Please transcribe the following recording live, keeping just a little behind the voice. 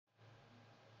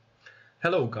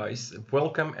Hello guys,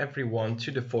 welcome everyone to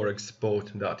the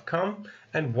forexboat.com,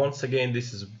 and once again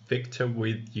this is Victor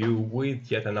with you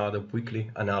with yet another weekly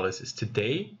analysis.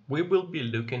 Today we will be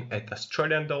looking at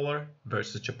Australian dollar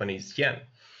versus Japanese yen,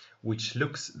 which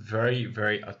looks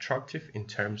very attractive in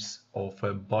terms of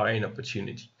a buying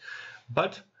opportunity.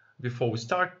 But before we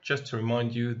start, just to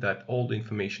remind you that all the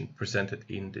information presented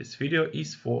in this video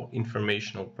is for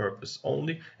informational purpose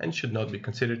only and should not be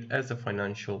considered as a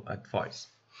financial advice.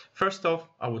 First off,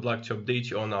 I would like to update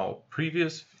you on our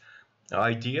previous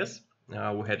ideas.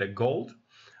 We had a gold,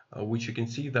 which you can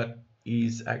see that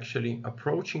is actually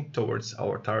approaching towards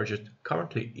our target.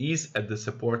 Currently is at the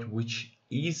support, which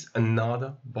is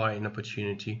another buying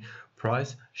opportunity.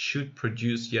 Price should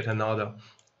produce yet another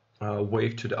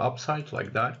wave to the upside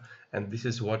like that, and this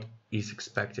is what is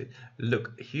expected.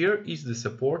 Look, here is the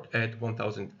support at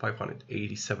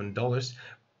 $1,587.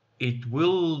 It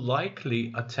will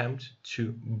likely attempt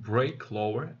to break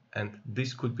lower, and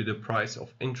this could be the price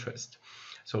of interest.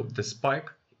 So the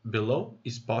spike below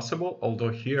is possible,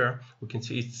 although here we can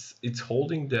see it's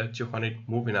holding the 200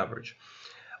 moving average.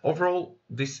 Overall,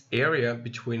 this area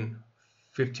between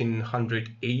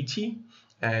 1580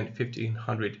 and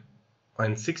 1600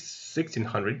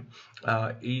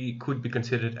 it could be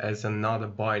considered as another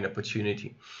buying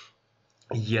opportunity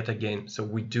yet again. So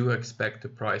we do expect the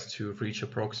price to reach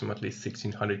approximately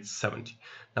 1670.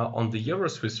 Now on the euro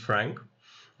Swiss franc,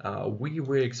 we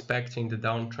were expecting the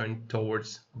downtrend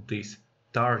towards this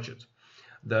target.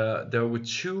 There were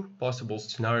two possible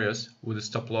scenarios with a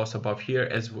stop loss above here,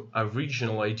 as a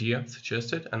regional idea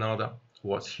suggested. Another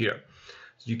was here.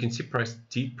 So you can see price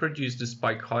did produce the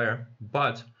spike higher,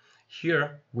 but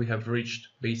here we have reached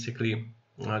basically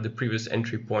the previous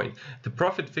entry point. The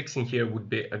profit fixing here would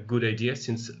be a good idea,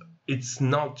 since it's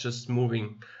just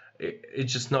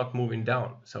not moving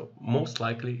down. So most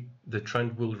likely the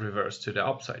trend will reverse to the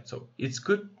upside. So it's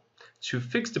good to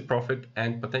fix the profit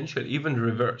and potentially even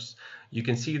reverse. You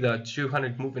can see that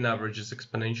 200 moving average is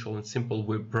exponential and simple.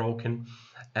 We're broken,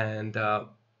 and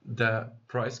the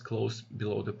price closed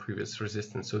below the previous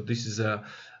resistance. So this is a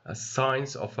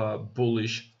signs of a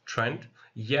bullish trend,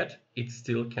 yet it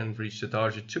still can reach the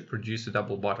target to produce a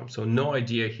double bottom. So no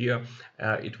idea here.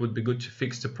 It would be good to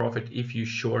fix the profit if you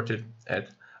shorted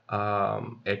at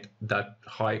that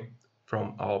high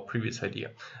from our previous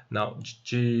idea. Now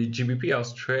GBP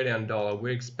Australian dollar,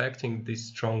 we're expecting this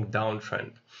strong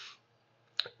downtrend.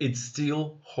 It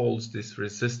still holds this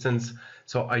resistance,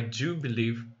 so I do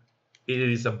believe it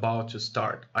is about to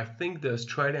start. I think the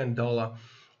Australian dollar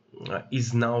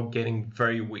is now getting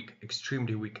very weak,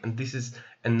 extremely weak, and this is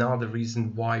another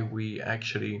reason why we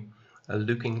actually are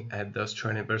looking at the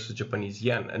Australian versus Japanese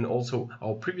yen. And also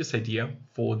our previous idea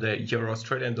for the euro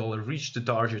Australian dollar reached the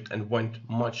target and went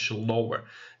much lower.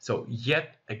 So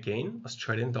yet again,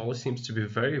 Australian dollar seems to be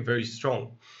very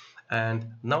strong.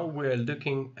 And now we're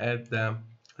looking at the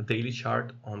daily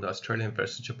chart on the Australian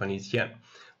versus Japanese yen.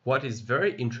 What is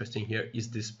very interesting here is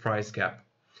this price gap.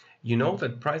 You know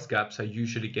that price gaps are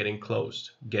usually getting closed,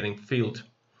 getting filled,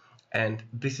 and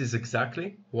this is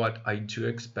exactly what I do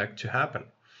expect to happen.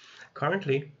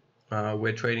 Currently,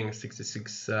 we're trading at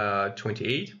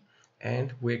 66.28,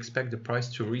 and we expect the price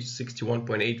to reach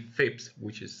 61.8 pips,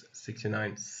 which is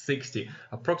 69.60,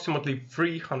 approximately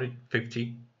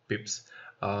 350 pips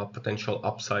potential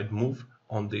upside move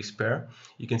on this pair.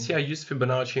 You can see I use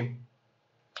Fibonacci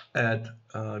at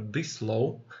this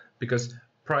low because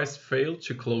price failed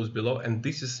to close below, and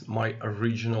this is my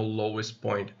original lowest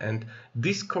point, and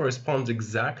this corresponds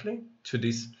exactly to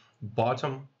this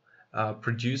bottom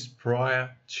produced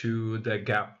prior to the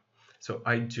gap. So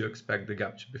I do expect the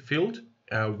gap to be filled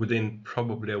within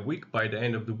probably a week. By the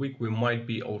end of the week we might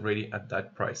be already at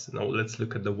that price. Now let's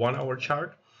look at the 1 hour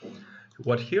chart.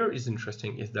 What here is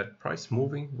interesting is that price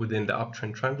moving within the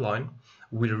uptrend trend line.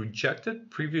 We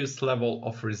rejected previous level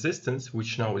of resistance,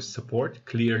 which now is support.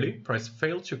 Clearly, price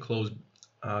failed to close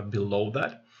below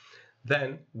that.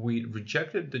 Then we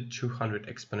rejected the 200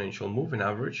 exponential moving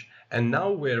average, and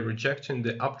now we're rejecting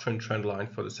the uptrend trend line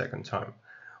for the second time.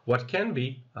 What can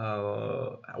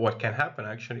happen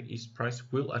actually is price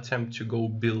will attempt to go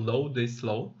below this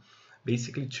low,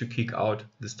 basically to kick out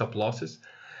the stop losses.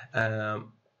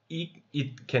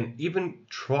 It can even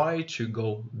try to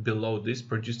go below this,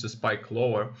 produce a spike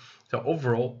lower. So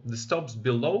overall, the stops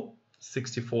below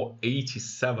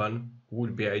 64.87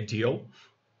 would be ideal,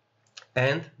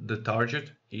 and the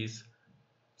target is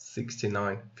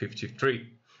 69.53.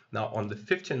 Now on the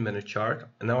 15-minute chart,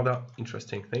 another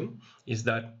interesting thing is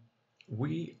that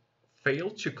we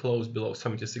failed to close below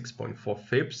 76.4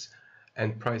 pips,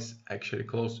 and price actually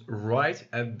closed right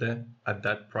at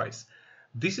that price.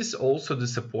 This is also the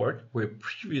support where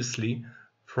previously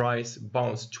price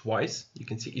bounced twice. You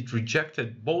can see it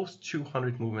rejected both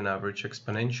 200 moving average,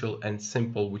 exponential and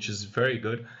simple, which is very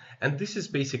good. And this is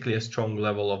basically a strong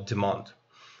level of demand.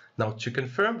 Now, to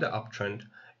confirm the uptrend,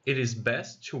 it is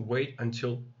best to wait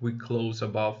until we close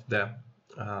above the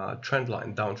trend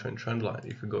line, downtrend trend line.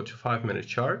 If we go to 5-minute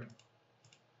chart,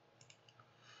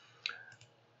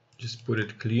 just put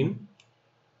it clean.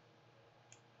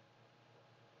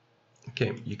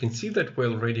 Okay, you can see that we're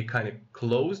already kind of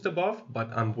closed above, but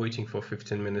I'm waiting for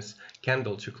 15 minutes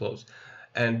candle to close.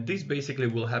 And this basically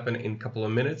will happen in a couple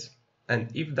of minutes.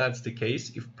 And if that's the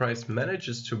case, if price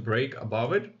manages to break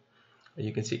above it,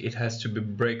 you can see it has to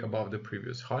break above the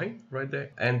previous high right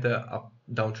there and the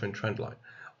downtrend trend line.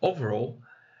 Overall,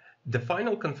 the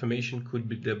final confirmation could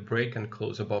be the break and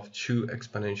close above 2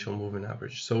 exponential moving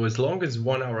average. So as long as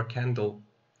 1 hour candle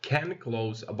can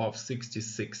close above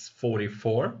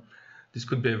 66.44, this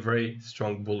could be a very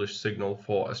strong bullish signal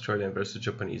for Australian versus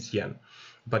Japanese yen.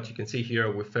 But you can see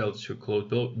here we failed to close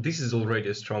below. This is already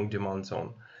a strong demand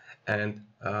zone. And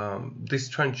this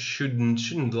trend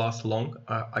shouldn't last long.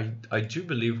 I do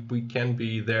believe we can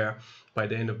be there by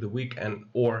the end of the week and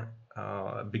or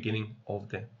beginning of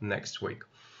the next week.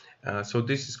 So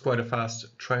this is quite a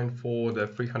fast trend for the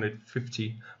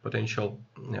 350 potential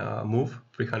move,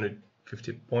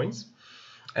 350 points.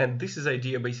 And this is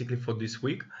idea basically for this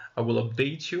week. I will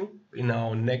update you in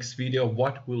our next video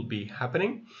what will be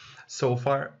happening. So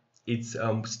far, it's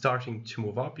starting to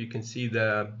move up. You can see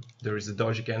there is a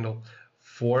doji candle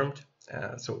formed.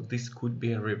 So this could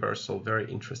be a reversal.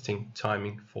 Very interesting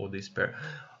timing for this pair.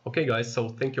 Okay, guys, so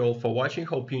thank you all for watching.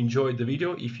 Hope you enjoyed the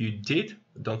video. If you did,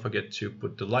 don't forget to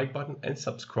put the like button and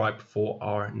subscribe for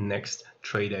our next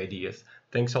trade ideas.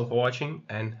 Thanks all for watching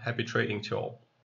and happy trading to all.